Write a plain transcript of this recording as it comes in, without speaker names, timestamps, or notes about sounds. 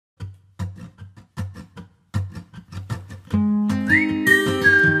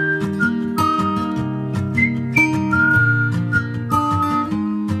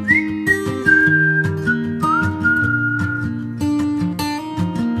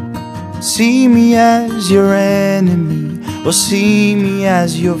See me as your enemy, or see me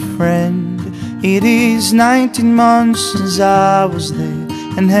as your friend. It is 19 months since I was there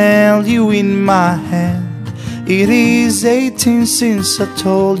and held you in my hand. It is 18 since I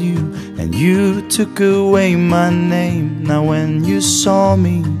told you, and you took away my name. Now when you saw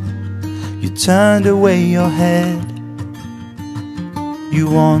me, you turned away your head. You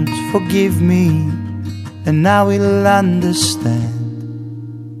won't forgive me, and I will understand.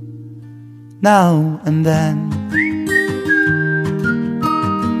 Now and then.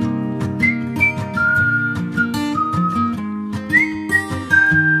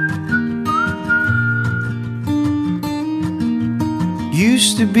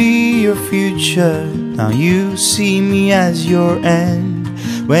 Used to be your future, now you see me as your end.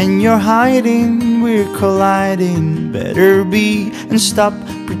 When you're hiding, we're colliding. Better be and stop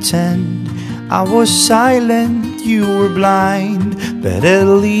pretend. I was silent, you were blind. Better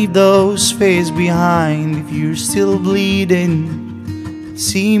leave those fears behind. If you're still bleeding,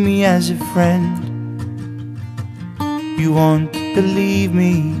 see me as a friend. You won't believe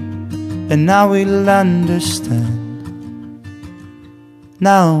me, and I will understand.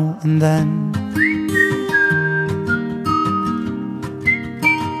 Now and then.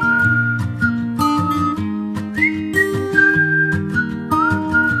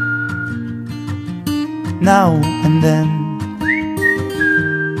 Now and then.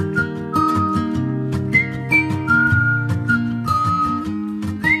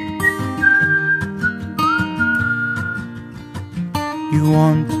 You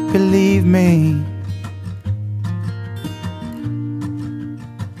won't believe me,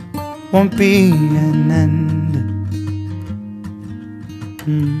 won't be an end.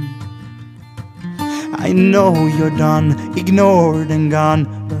 I know you're done, ignored and gone,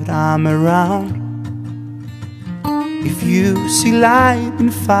 but I'm around. If you see light in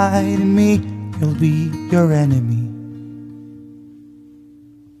fighting me, you'll be your enemy.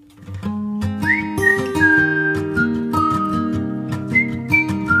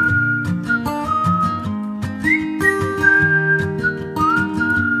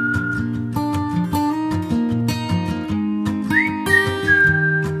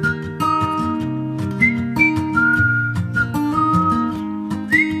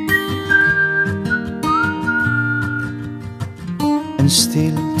 And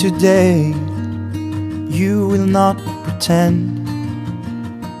still today, you will not pretend.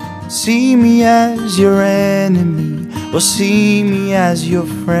 See me as your enemy, or see me as your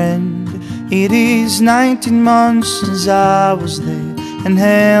friend. It is 19 months since I was there and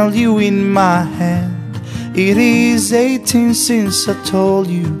held you in my hand. It is 18 since I told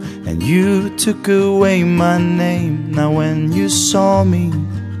you, and you took away my name. Now when you saw me,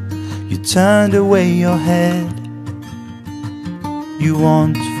 you turned away your head. You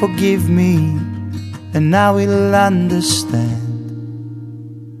won't forgive me, and I will understand.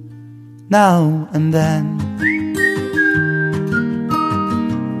 Now and then.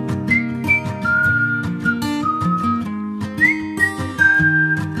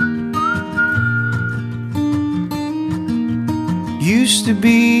 Used to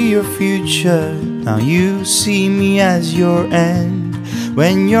be your future, now you see me as your end.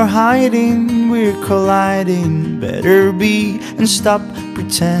 When you're hiding, we're colliding. Better be and stop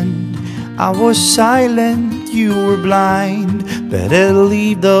pretend. I was silent, you were blind. Better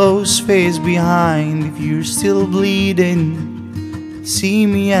leave those fears behind. If you're still bleeding, see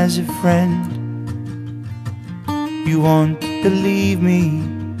me as a friend. You won't believe me,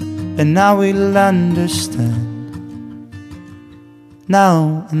 and I will understand.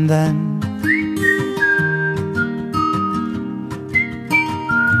 Now and then.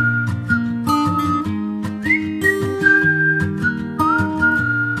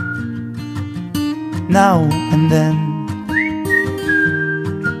 Now and then.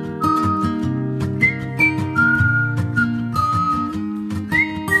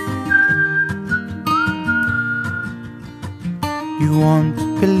 You won't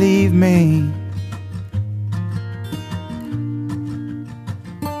believe me,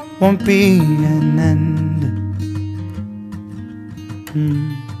 won't be an end.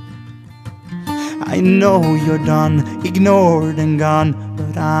 I know you're done, ignored and gone,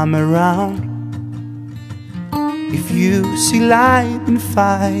 but I'm around. If you see light in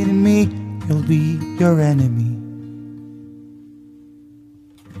fighting me, you'll be your enemy.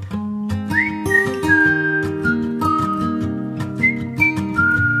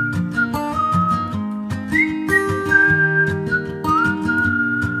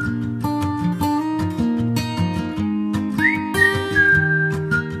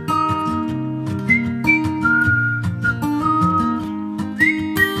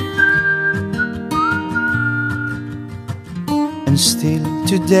 still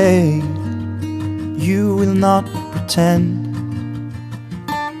today. You will not pretend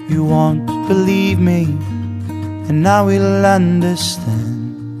you won't believe me, and I will understand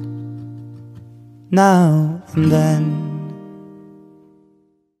now and then.